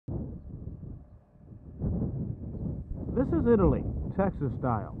This is Italy, Texas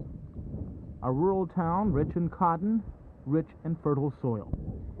style. A rural town rich in cotton, rich in fertile soil.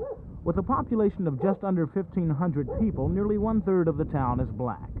 With a population of just under 1,500 people, nearly one-third of the town is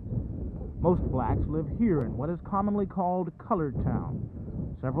black. Most blacks live here in what is commonly called Colored Town,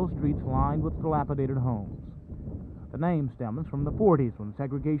 several streets lined with dilapidated homes. The name stems from the 40s when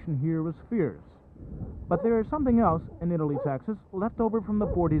segregation here was fierce. But there is something else in Italy, Texas, left over from the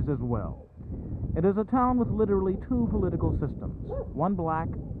 40s as well. It is a town with literally two political systems, one black,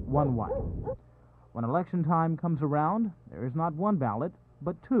 one white. When election time comes around, there is not one ballot,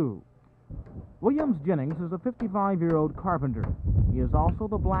 but two. Williams Jennings is a 55-year-old carpenter. He is also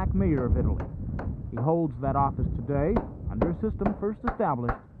the black mayor of Italy. He holds that office today under a system first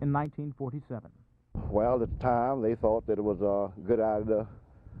established in 1947. Well, at the time, they thought that it was a good idea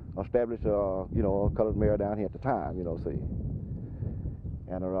to establish a colored mayor down here at the time, see.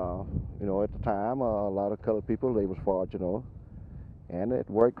 And, at the time, a lot of colored people, they was for it, and it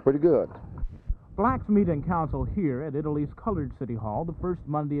worked pretty good. Blacks meet in council here at Italy's Colored City Hall the first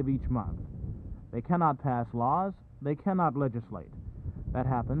Monday of each month. They cannot pass laws, they cannot legislate. That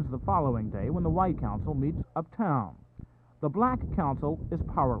happens the following day when the white council meets uptown. The black council is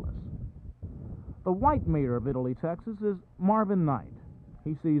powerless. The white mayor of Italy, Texas, is Marvin Knight.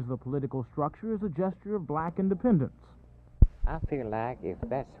 He sees the political structure as a gesture of black independence. I feel like if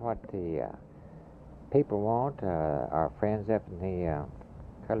that's what the people want, our friends up in the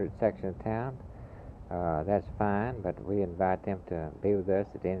colored section of town, that's fine, but we invite them to be with us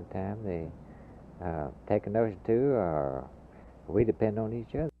at any time they take a notion to, or we depend on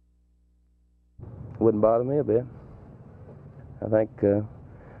each other. Wouldn't bother me a bit. I think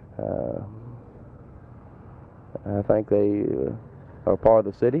they are part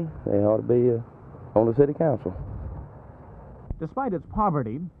of the city. They ought to be on the city council. Despite its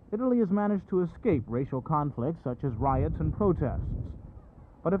poverty, Italy has managed to escape racial conflicts such as riots and protests.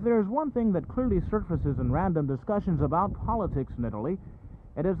 But if there is one thing that clearly surfaces in random discussions about politics in Italy,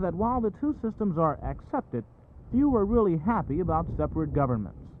 it is that while the two systems are accepted, few are really happy about separate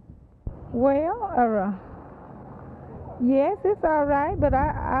governments. Well, yes, it's all right, but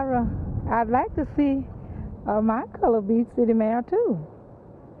I'd like to see my color be city mayor too.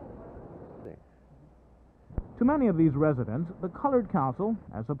 To many of these residents, the colored council,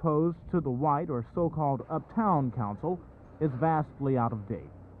 as opposed to the white or so-called uptown council, is vastly out of date.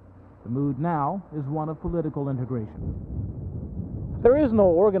 The mood now is one of political integration. There is no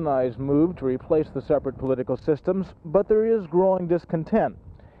organized move to replace the separate political systems, but there is growing discontent.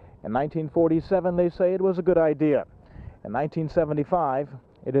 In 1947, they say it was a good idea. In 1975,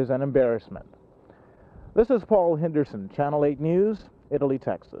 it is an embarrassment. This is Paul Henderson, Channel 8 News, Italy,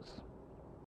 Texas.